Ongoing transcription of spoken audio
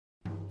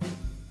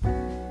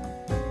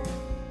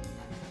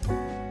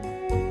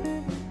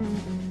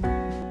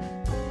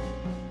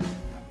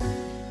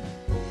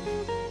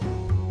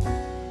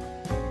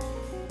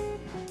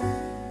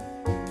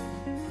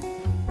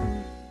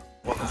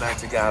back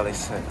to Godly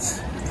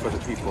Sense for the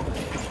people.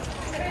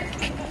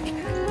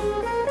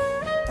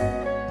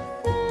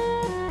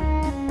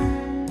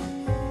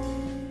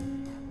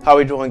 How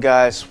we doing,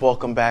 guys?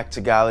 Welcome back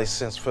to Godly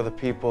Sense for the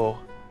people.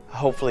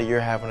 Hopefully you're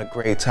having a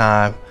great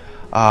time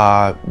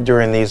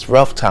during these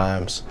rough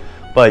times,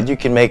 but you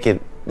can make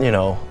it,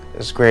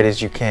 as great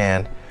as you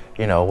can,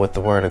 with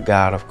the Word of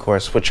God, of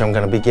course, which I'm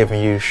going to be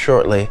giving you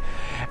shortly.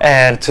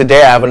 And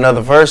today I have another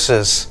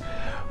verses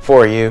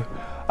for you.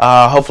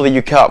 Hopefully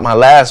you caught my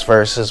last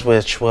verses,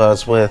 which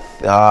was with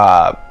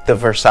the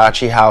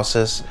Versace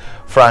houses,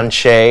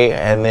 Franche,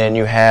 and then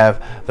you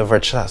have the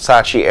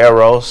Versace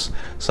arrows.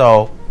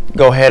 So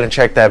go ahead and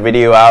check that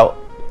video out.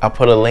 I'll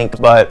put a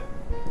link, but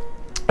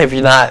if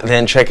you're not,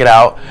 then check it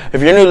out.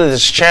 If you're new to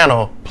this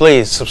channel,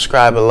 please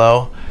subscribe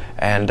below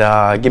and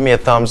give me a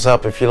thumbs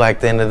up if you like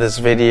the end of this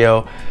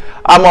video.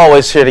 I'm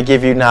always here to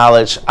give you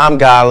knowledge. I'm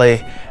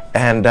Godly,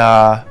 and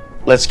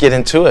let's get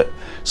into it.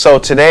 So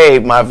today,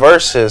 my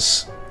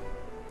verses,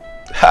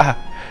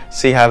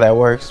 see how that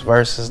works?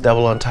 Verses,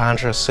 double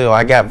entendre. So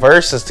I got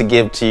verses to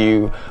give to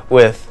you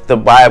with the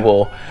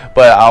Bible,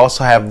 but I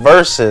also have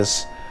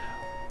verses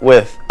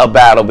with a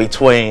battle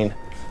between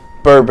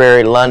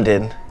Burberry,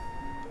 London,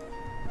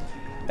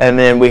 and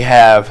then we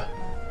have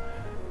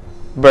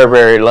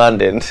Burberry,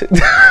 London.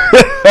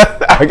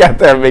 I got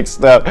that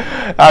mixed up.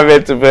 I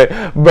meant to put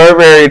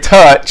Burberry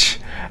Touch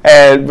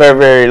and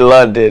Burberry,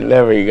 London.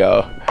 There we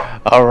go.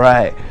 All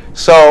right.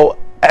 So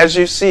as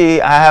you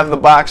see, I have the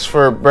box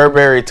for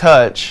Burberry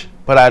Touch,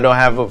 but I don't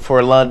have it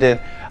for London.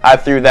 I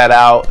threw that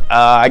out.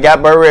 I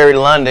got Burberry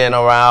London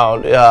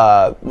around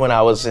when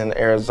I was in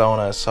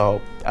Arizona,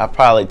 so I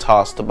probably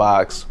tossed the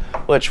box,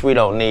 which we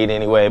don't need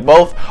anyway.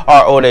 Both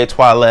are eau de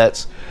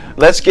toilettes.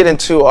 Let's get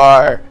into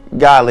our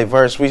godly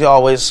verse. We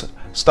always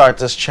start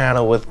this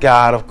channel with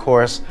God, of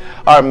course,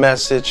 our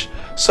message.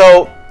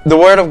 So the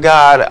Word of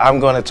God I'm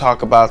going to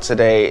talk about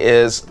today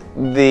is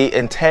the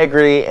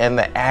integrity and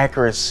the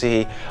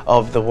accuracy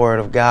of the Word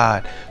of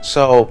God.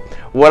 So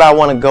what I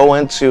want to go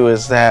into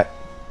is that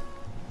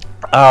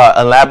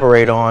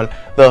elaborate on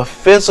the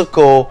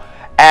physical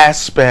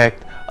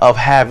aspect of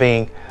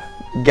having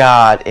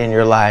God in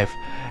your life.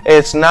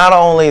 It's not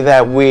only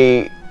that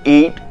we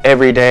eat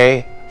every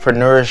day for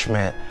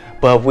nourishment,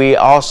 but we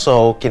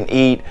also can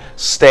eat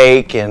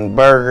steak and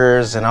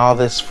burgers and all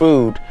this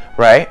food,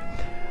 right,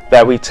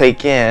 that we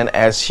take in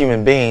as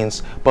human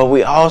beings, but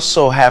we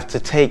also have to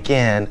take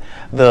in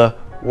the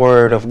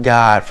Word of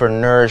God for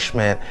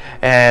nourishment,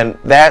 and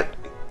that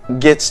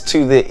gets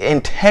to the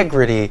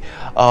integrity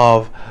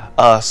of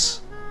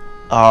us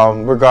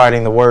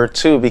regarding the Word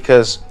too,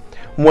 because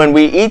when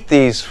we eat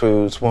these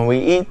foods, when we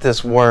eat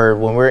this Word,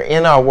 when we're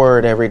in our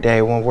Word every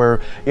day, when we're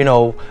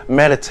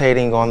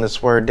meditating on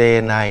this Word day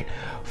and night,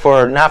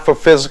 not for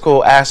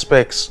physical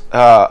aspects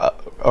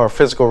or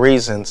physical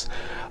reasons,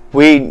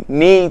 we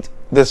need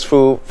this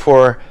food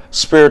for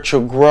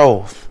spiritual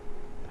growth.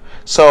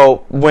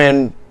 So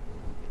let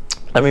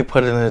me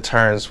put it in the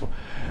terms,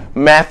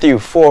 Matthew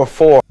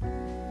 4:4.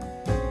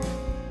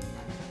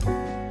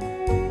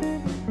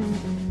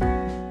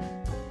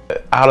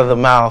 Out of the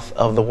mouth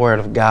of the Word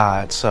of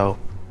God. So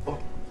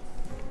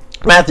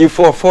Matthew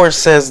 4:4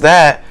 says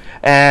that,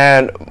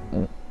 and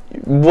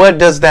what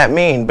does that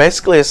mean?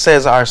 Basically, it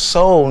says our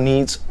soul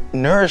needs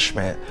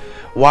nourishment.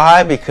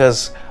 Why?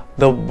 Because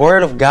the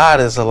Word of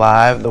God is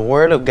alive. The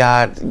Word of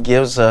God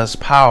gives us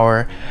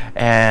power,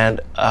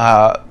 and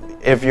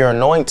if you're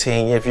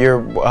anointing, if you're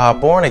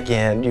born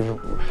again, you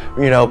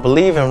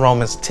believe in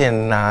Romans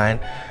 10:9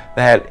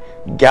 that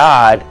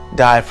God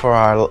died for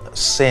our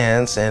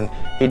sins and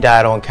He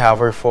died on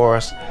Calvary for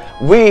us.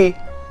 We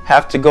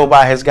have to go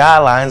by His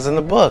guidelines in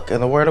the book, in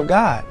the Word of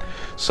God.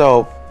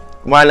 So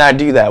why not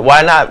do that?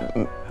 Why not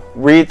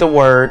read the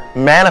Word,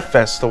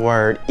 manifest the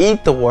Word,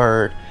 eat the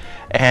Word,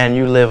 and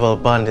you live an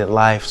abundant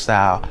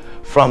lifestyle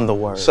from the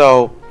Word?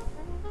 So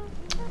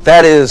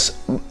that is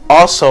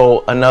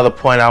also another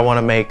point I want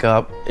to make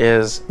up,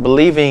 is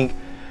believing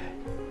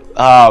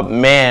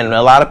man.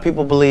 A lot of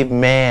people believe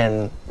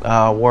man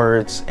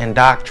words and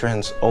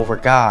doctrines over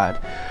God,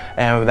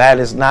 and that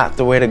is not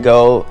the way to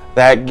go.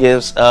 That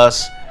gives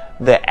us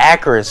the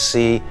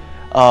accuracy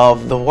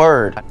of the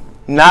Word.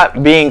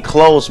 Not being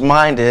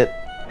closed-minded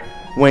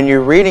when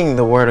you're reading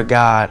the Word of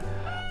God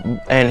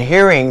and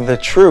hearing the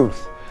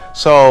truth.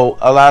 So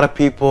a lot of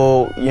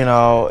people,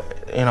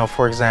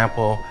 for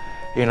example,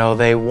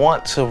 they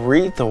want to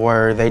read the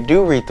Word. They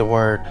do read the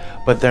Word,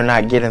 but they're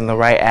not getting the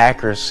right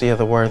accuracy of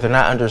the Word. They're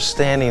not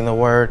understanding the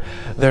Word.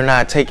 They're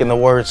not taking the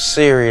Word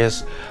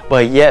serious,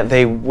 but yet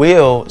they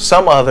will.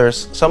 Some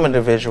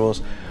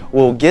individuals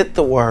will get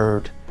the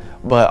Word,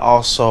 but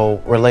also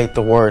relate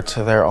the Word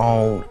to their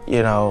own,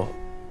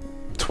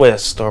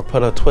 twist, or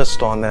put a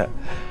twist on that,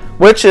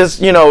 which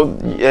is,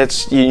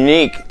 it's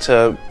unique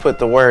to put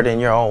the Word in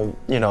your own,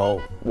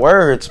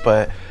 words,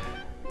 but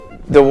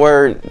the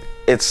Word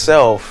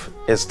itself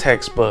is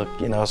textbook,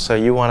 you know, so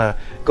you want to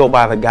go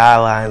by the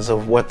guidelines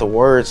of what the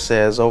word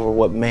says over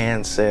what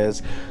man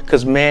says,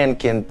 because man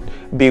can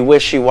be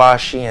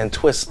wishy-washy and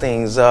twist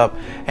things up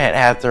and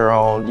add their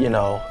own, you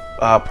know,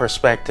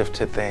 perspective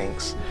to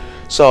things.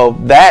 So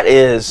that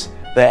is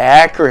the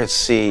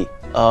accuracy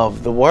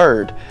of the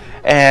word.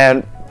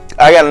 And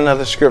I got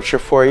another scripture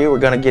for you. We're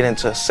going to get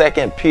into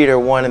 2 Peter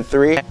 1 and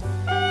 3.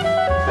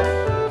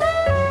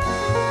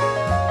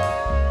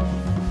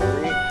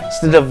 It's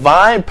the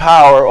divine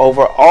power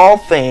over all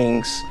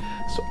things,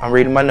 so I'm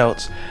reading my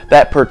notes,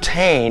 that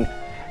pertain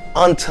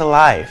unto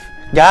life.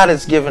 God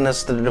has given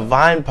us the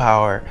divine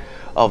power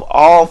of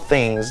all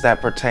things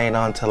that pertain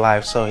unto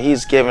life. So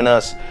he's given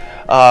us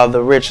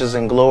the riches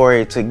and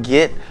glory to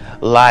get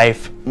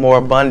life more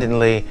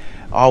abundantly.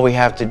 All we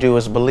have to do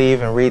is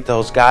believe and read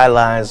those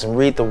guidelines and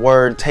read the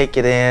word, take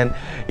it in,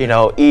 you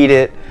know, eat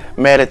it,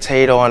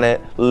 meditate on it,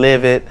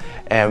 live it,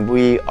 and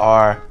we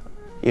are,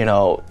 you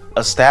know,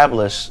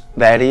 established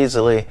that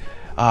easily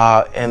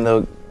in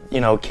the,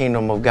 you know,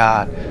 kingdom of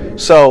God.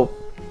 So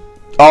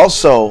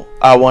also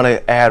I want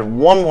to add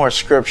one more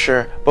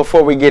scripture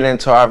before we get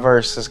into our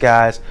verses,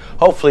 guys.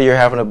 Hopefully you're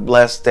having a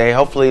blessed day.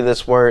 Hopefully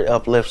this word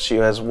uplifts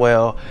you as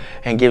well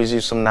and gives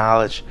you some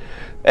knowledge.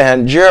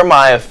 And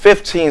Jeremiah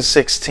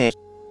 15:16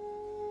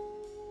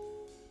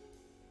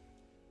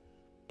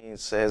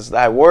 says,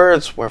 thy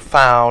words were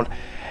found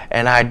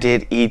and I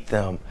did eat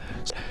them.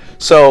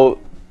 So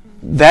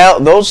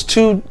those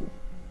two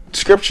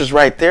scriptures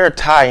right there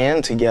tie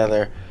in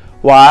together.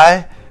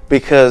 Why?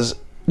 Because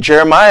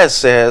Jeremiah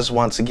says,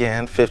 once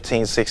again,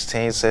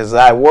 15:16 says,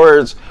 thy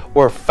words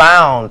were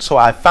found. So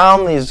I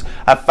found these,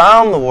 I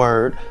found the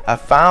word, I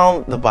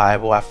found the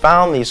Bible, I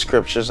found these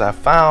scriptures, I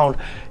found,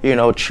 you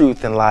know,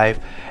 truth and life,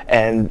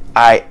 and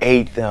I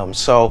ate them.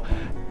 So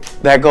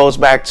that goes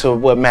back to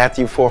what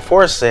Matthew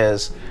 4:4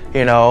 says.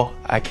 You know,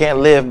 I can't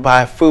live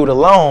by food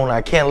alone.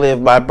 I can't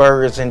live by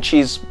burgers and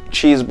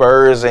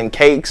cheeseburgers and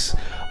cakes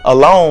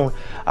alone.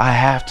 I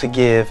have to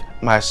give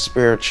my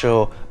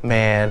spiritual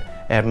man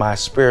and my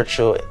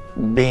spiritual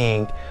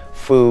being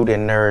food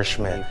and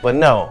nourishment. But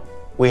no,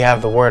 we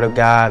have the word of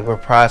God. We're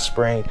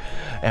prospering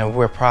and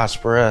we're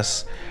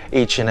prosperous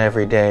each and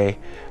every day.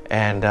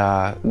 And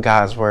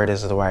God's word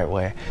is the right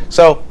way.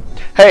 So,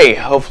 hey,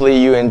 hopefully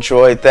you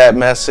enjoyed that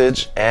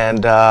message.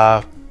 And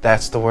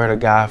that's the word of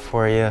God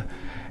for you.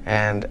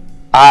 And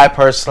I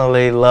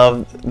personally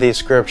love these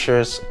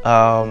scriptures.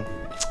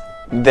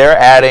 They're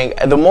adding,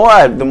 the more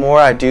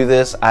I do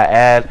this, I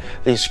add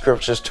these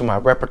scriptures to my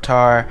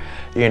repertoire.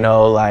 You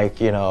know,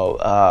 like, you know,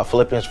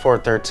 Philippians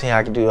 4:13,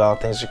 I can do all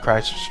things through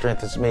Christ who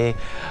strengthens me.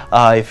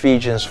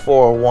 Ephesians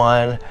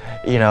 4:1,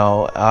 you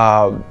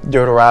know,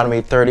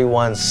 Deuteronomy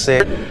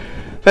 31:6.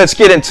 Let's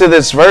get into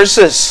this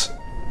verses.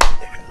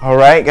 All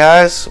right,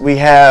 guys, we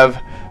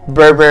have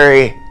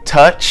Burberry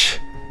Touch.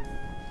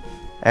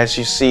 As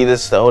you see,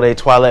 this is the Eau de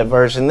Toilette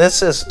version.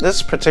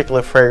 This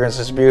particular fragrance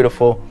is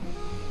beautiful.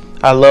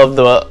 I love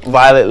the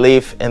violet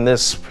leaf in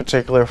this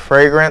particular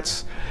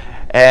fragrance,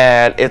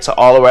 and it's an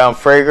all-around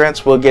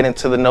fragrance. We'll get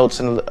into the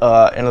notes in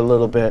a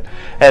little bit.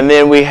 And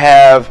then we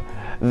have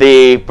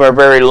the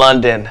Burberry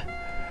London,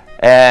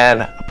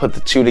 and I put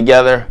the two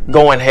together,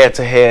 going head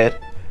to head.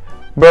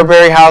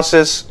 Burberry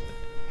houses,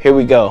 here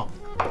we go.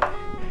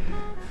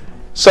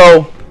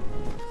 So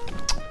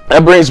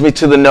that brings me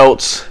to the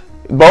notes.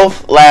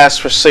 Both last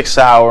for 6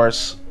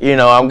 hours. You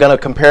know, I'm gonna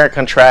compare and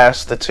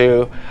contrast the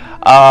two.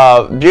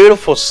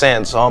 Beautiful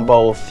scents on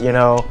both. You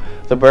know,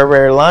 the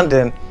Burberry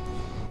London,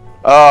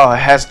 it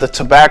has the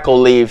tobacco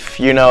leaf.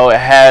 You know, it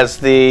has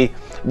the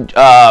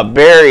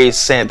berry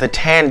scent, the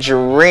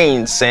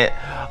tangerine scent.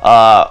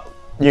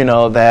 You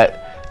know,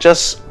 that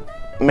just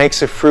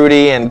makes it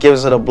fruity and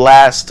gives it a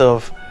blast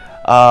of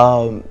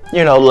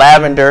you know,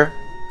 lavender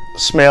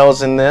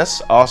smells in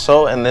this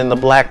also, and then the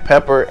black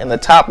pepper in the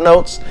top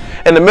notes.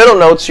 In the middle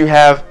notes you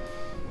have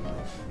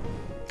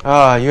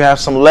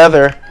some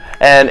leather,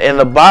 and in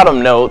the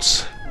bottom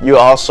notes you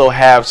also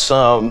have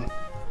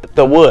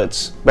the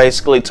woods,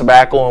 basically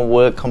tobacco and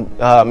wood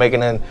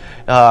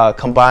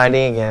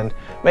combining and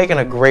making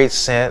a great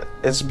scent.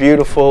 It's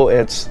beautiful,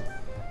 it's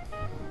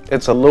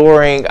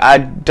alluring. I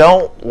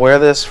don't wear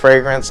this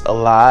fragrance a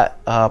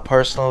lot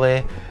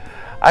personally.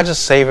 I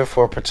just save it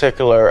for a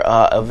particular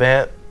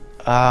event.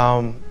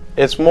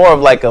 It's more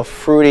of like a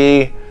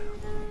fruity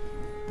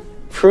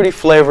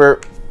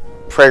flavored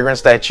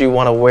fragrance that you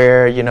want to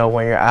wear, you know,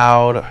 when you're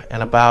out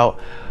and about.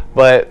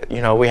 But,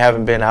 you know, we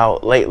haven't been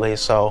out lately,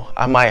 so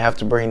I might have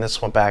to bring this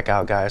one back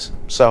out, guys.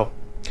 So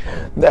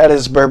that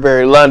is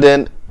Burberry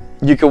London.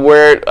 You can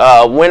wear it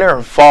winter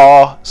and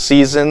fall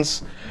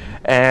seasons,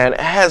 and it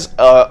has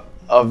a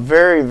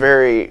very,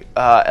 very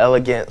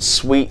elegant,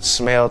 sweet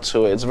smell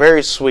to it. It's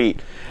very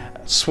sweet,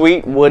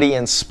 woody,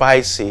 and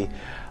spicy.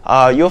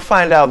 You'll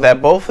find out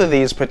that both of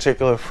these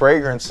particular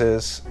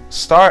fragrances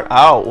start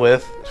out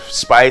with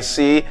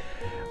spicy,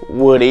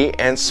 woody,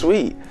 and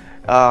sweet.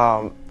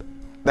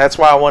 That's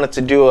why I wanted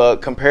to do a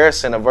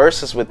comparison of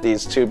verses with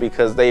these two,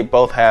 because they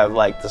both have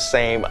like the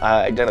same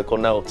identical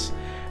notes.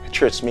 It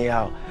trips me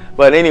out.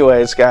 But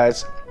anyways,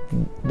 guys,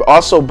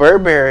 Also,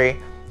 Burberry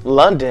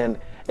London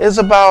is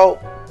about,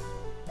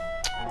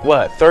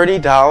 what,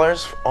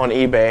 $30 on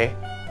eBay.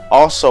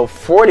 Also,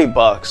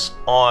 $40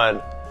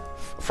 on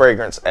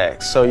Fragrance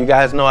X. So you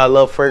guys know I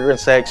love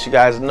Fragrance X. You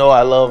guys know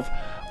I love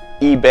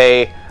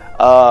eBay.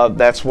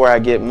 That's where I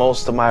get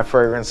most of my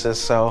fragrances.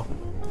 So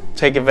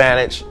take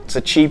advantage. It's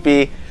a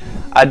cheapie.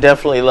 I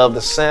definitely love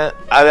the scent.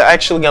 I'm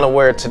actually gonna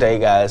wear it today,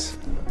 guys.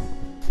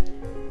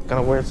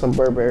 Gonna wear some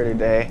Burberry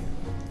today.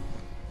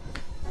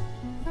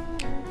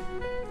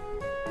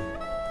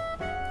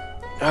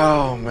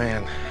 Oh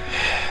man,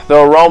 the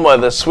aroma,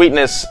 the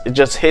sweetness, it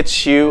just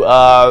hits you.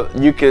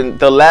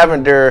 The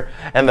lavender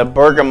and the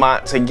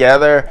bergamot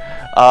together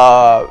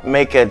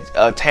make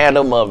a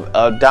tandem of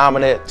a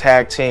dominant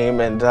tag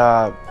team, and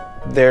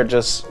they're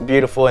just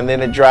beautiful. And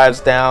then it drives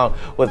down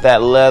with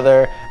that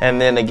leather, and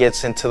then it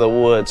gets into the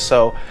wood.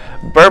 So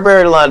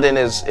Burberry London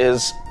is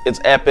it's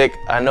epic.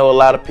 I know a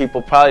lot of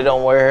people probably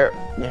don't wear it,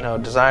 you know,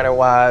 designer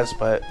wise,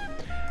 but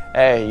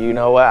hey, you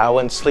know what? I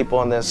wouldn't sleep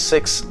on this.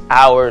 6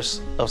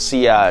 hours of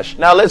sillage.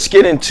 Now let's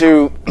get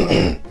into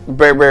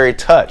Burberry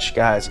Touch,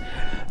 guys.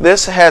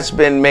 This has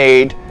been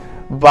made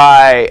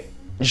by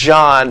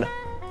Jean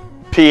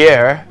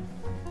Pierre,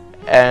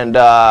 and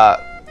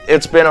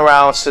it's been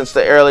around since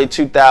the early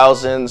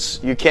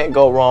 2000s. You can't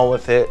go wrong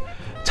with it.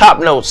 Top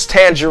notes: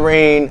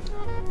 tangerine,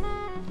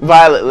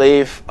 violet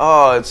leaf.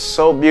 Oh, it's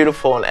so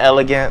beautiful and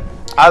elegant.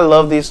 I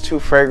love these two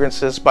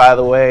fragrances, by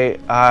the way.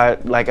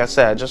 Like I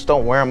said, I just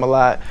don't wear them a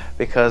lot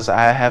because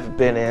I haven't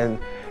been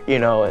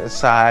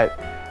inside,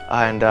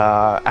 and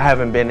I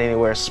haven't been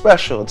anywhere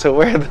special to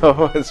wear them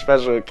on a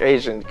special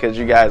occasion, because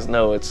you guys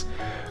know it's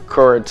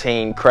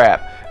quarantine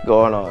crap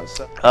going on.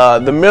 So,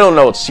 the middle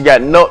notes, you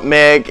got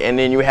nutmeg, and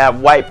then you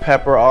have white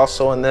pepper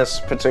also in this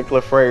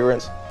particular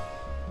fragrance.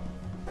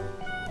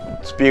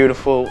 It's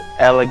beautiful,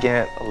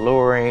 elegant,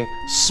 alluring,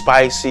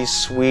 spicy,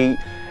 sweet,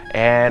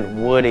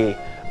 and woody.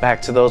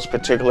 Back to those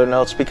particular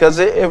notes, because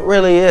it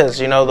really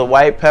is. You know, the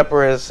white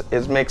pepper is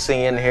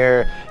mixing in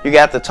here. You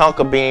got the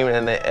tonka bean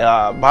in the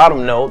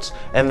bottom notes,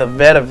 and the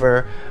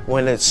vetiver,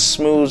 when it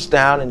smooths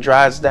down and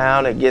dries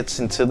down, it gets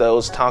into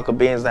those tonka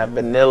beans, that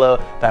vanilla,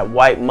 that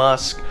white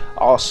musk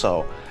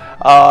also.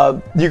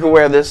 You can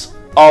wear this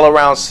all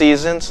around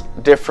seasons,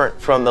 different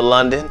from the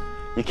London.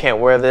 You can't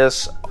wear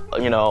this,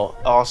 you know,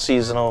 all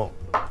seasonal.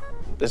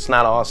 It's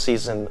not all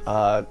season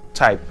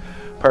type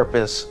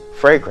purpose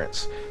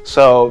fragrance.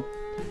 So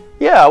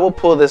yeah, I will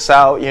pull this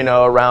out, you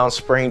know, around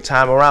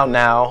springtime, around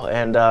now,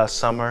 and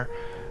summer.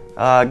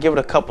 Give it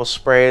a couple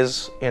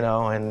sprays, you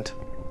know, and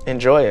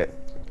enjoy it.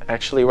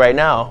 Actually, right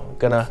now,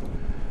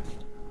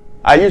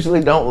 I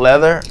usually don't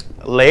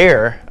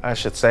layer, I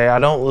should say. I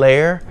don't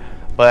layer,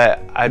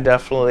 but I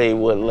definitely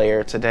would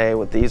layer today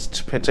with these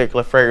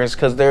particular fragrances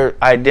because they're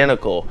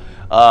identical,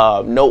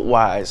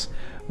 note-wise.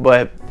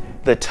 But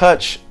the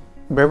touch,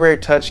 Burberry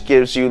Touch,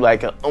 gives you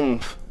like an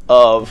oomph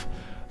of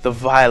the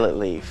violet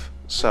leaf.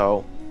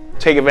 So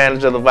take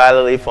advantage of the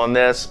violet leaf on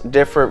this,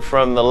 different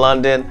from the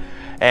London,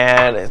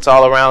 and it's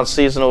all around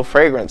seasonal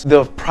fragrance.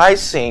 The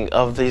pricing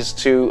of these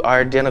two are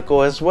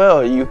identical as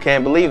well. You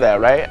can't believe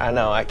that, right? I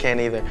know, I can't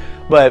either.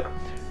 But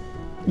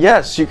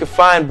yes, you can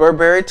find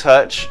Burberry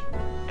Touch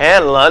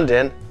and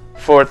London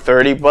for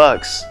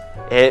 $30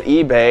 at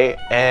eBay,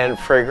 and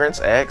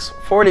Fragrance X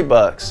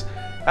 $40.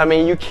 I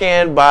mean, you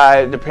can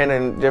buy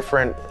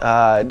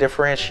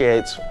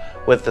differentiates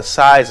with the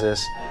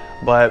sizes,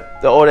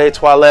 but the Eau de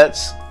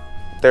Toilettes,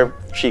 they're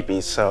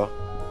cheapies. So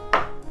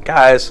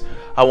guys,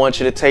 I want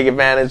you to take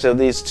advantage of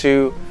these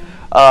two.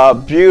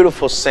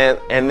 Beautiful scent.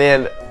 And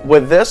then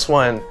with this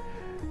one,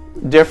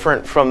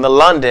 different from the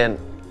London,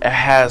 it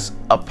has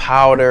a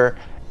powder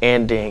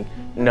ending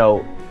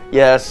note.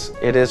 Yes,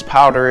 it is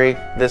powdery.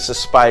 This is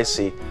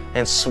spicy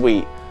and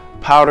sweet.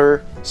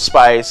 Powder,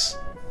 spice,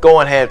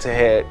 going head to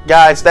head.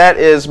 Guys, that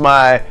is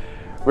my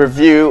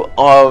review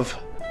of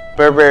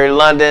Burberry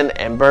London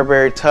and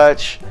Burberry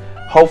Touch.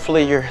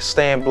 Hopefully you're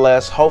staying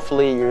blessed.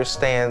 Hopefully you're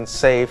staying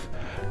safe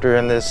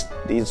during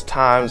these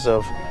times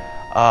of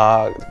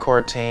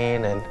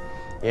quarantine, and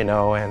you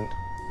know, and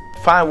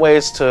find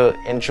ways to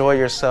enjoy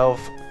yourself,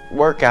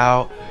 work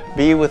out,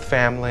 be with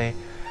family,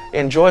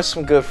 enjoy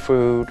some good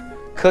food,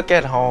 cook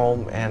at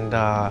home, and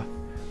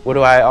what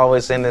do I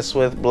always end this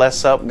with?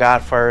 Bless up,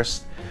 God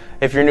first.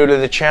 If you're new to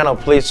the channel,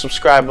 please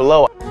subscribe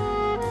below.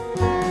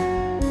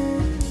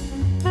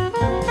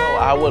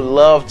 I would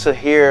love to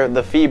hear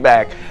the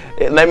feedback.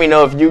 Let me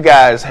know if you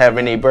guys have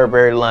any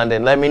Burberry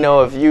London. Let me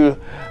know if you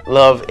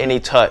love any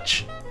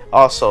Touch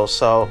also.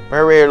 So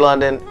Burberry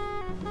London,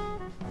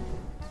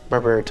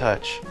 Burberry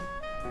Touch.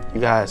 You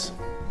guys,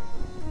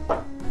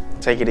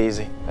 take it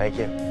easy. Thank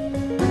you.